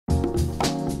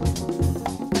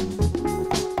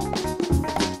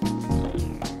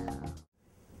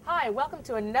Hi, welcome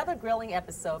to another grilling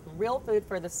episode from Real Food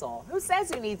for the Soul. Who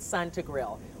says you need sun to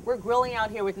grill? We're grilling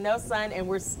out here with no sun and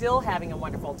we're still having a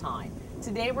wonderful time.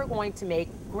 Today we're going to make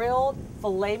grilled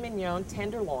filet mignon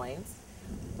tenderloins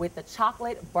with the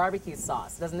chocolate barbecue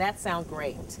sauce. Doesn't that sound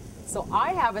great? So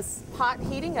I have a pot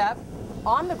heating up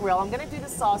on the grill. I'm going to do the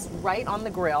sauce right on the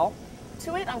grill.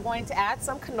 To it, I'm going to add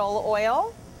some canola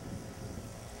oil,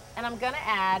 and I'm going to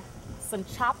add some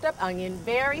chopped up onion,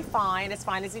 very fine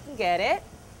as you can get it,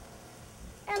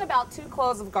 and about 2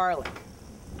 cloves of garlic.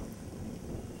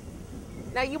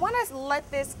 Now you want to let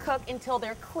this cook until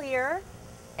they're clear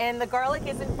and the garlic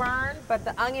isn't burned, but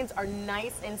the onions are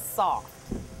nice and soft.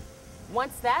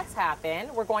 Once that's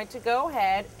happened, we're going to go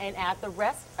ahead and add the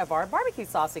rest of our barbecue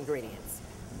sauce ingredients.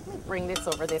 Let me bring this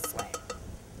over this way.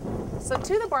 So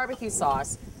to the barbecue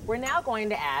sauce, we're now going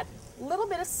to add a little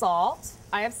bit of salt.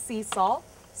 I have sea salt,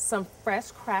 some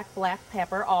fresh cracked black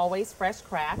pepper, always fresh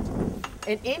cracked.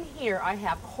 And in here I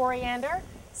have coriander,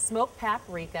 smoked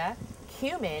paprika,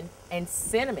 cumin, and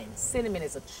cinnamon. Cinnamon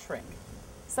is a trick,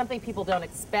 something people don't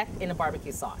expect in a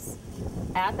barbecue sauce.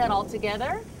 Add that all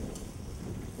together.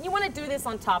 You want to do this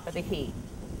on top of the heat.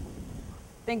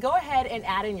 Then go ahead and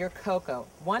add in your cocoa,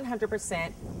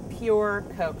 100% pure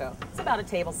cocoa. It's about a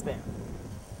tablespoon.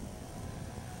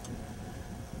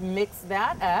 Mix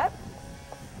that up,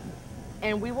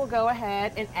 and we will go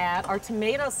ahead and add our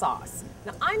tomato sauce.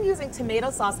 Now I'm using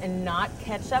tomato sauce and not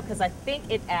ketchup because I think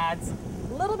it adds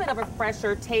a little bit of a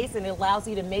fresher taste and it allows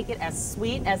you to make it as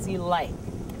sweet as you like.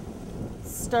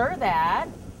 Stir that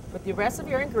with the rest of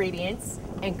your ingredients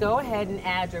and go ahead and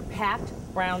add your packed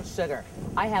brown sugar.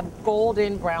 I have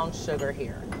golden brown sugar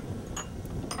here.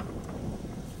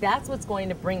 That's what's going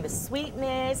to bring the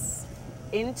sweetness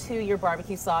into your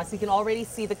barbecue sauce. You can already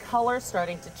see the color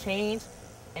starting to change,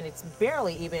 and it's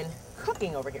barely even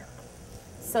cooking over here.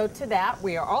 So to that,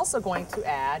 we are also going to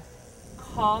add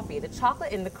coffee. The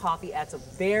chocolate in the coffee adds a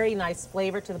very nice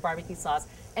flavor to the barbecue sauce,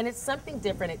 and it's something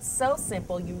different. It's so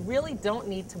simple, you really don't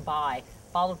need to buy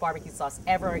bottled barbecue sauce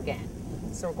ever again.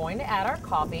 So we're going to add our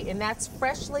coffee, and that's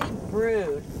freshly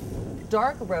brewed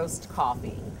dark roast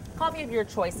coffee. Coffee of your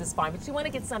choice is fine, but you want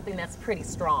to get something that's pretty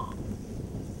strong.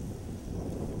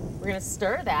 We're going to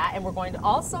stir that, and we're going to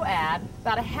also add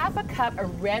about a half a cup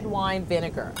of red wine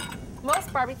vinegar.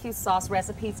 Most barbecue sauce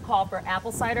recipes call for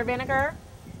apple cider vinegar,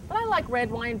 but I like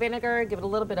red wine vinegar. Give it a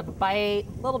little bit of a bite,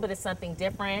 a little bit of something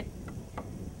different.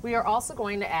 We are also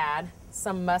going to add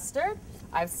some mustard.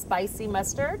 I have spicy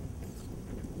mustard,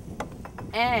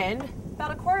 and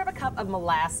about 1/4 cup of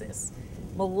molasses.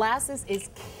 Molasses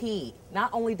is key. Not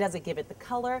only does it give it the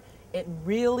color, it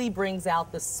really brings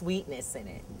out the sweetness in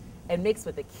it. And mixed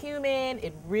with the cumin,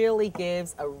 it really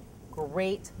gives a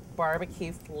great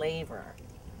barbecue flavor.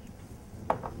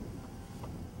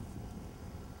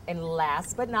 And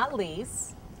last but not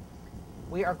least,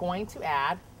 we are going to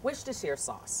add Worcestershire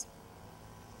sauce.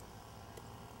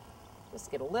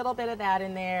 Just get a little bit of that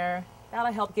in there.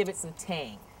 That'll help give it some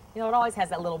tang. You know, it always has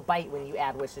that little bite when you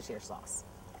add Worcestershire sauce.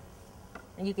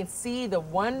 And you can see the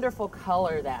wonderful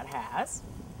color that has.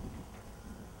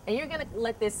 And you're going to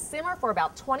let this simmer for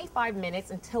about 25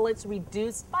 minutes until it's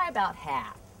reduced by about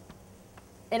half.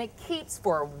 And it keeps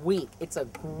for a week. It's a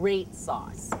great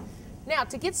sauce. Now,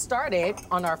 to get started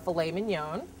on our filet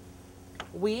mignon,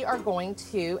 we are going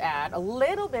to add a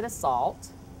little bit of salt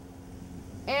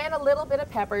and a little bit of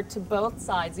pepper to both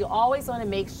sides. You'll always want to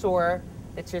make sure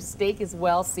that your steak is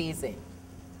well seasoned.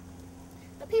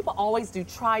 Now, people always do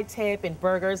tri-tip and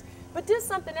burgers, but do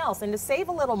something else. And to save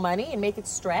a little money and make it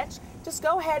stretch, just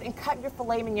go ahead and cut your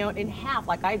filet mignon in half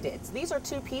like I did. So these are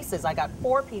 2 pieces. I got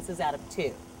 4 pieces out of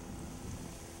 2.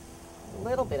 A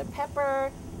little bit of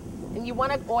pepper, and you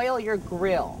want to oil your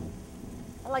grill.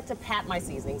 I like to pat my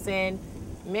seasonings in,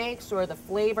 make sure the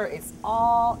flavor is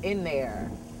all in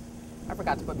there. I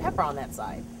forgot to put pepper on that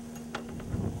side.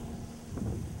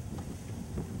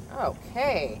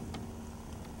 Okay.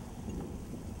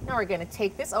 Now we're going to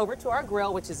take this over to our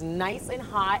grill, which is nice and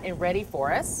hot and ready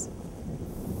for us.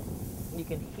 You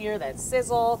can hear that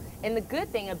sizzle. And the good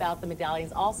thing about the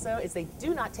medallions also is they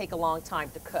do not take a long time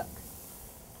to cook.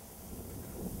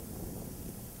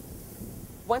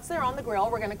 Once they're on the grill,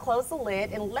 we're going to close the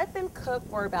lid and let them cook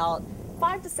for about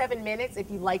 5 to 7 minutes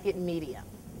if you like it medium.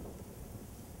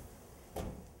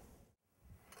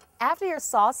 After your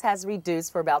sauce has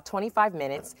reduced for about 25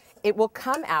 minutes, it will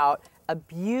come out a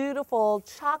beautiful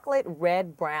chocolate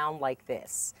red brown like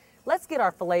this. Let's get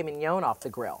our filet mignon off the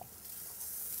grill.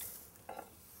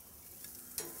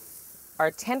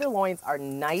 Our tenderloins are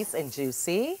nice and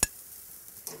juicy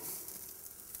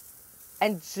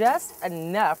and just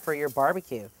enough for your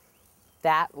barbecue.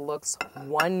 That looks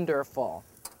wonderful.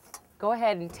 go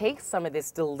ahead and take some of this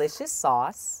delicious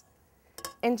sauce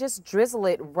and just drizzle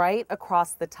it right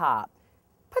across the top.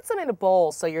 Put some in a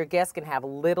bowl so your guests can have a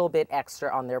little bit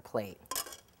extra on their plate.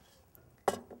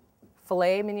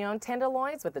 Filet mignon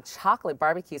tenderloins with the chocolate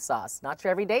barbecue sauce. Not your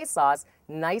everyday sauce,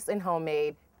 nice and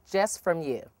homemade, just from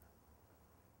you.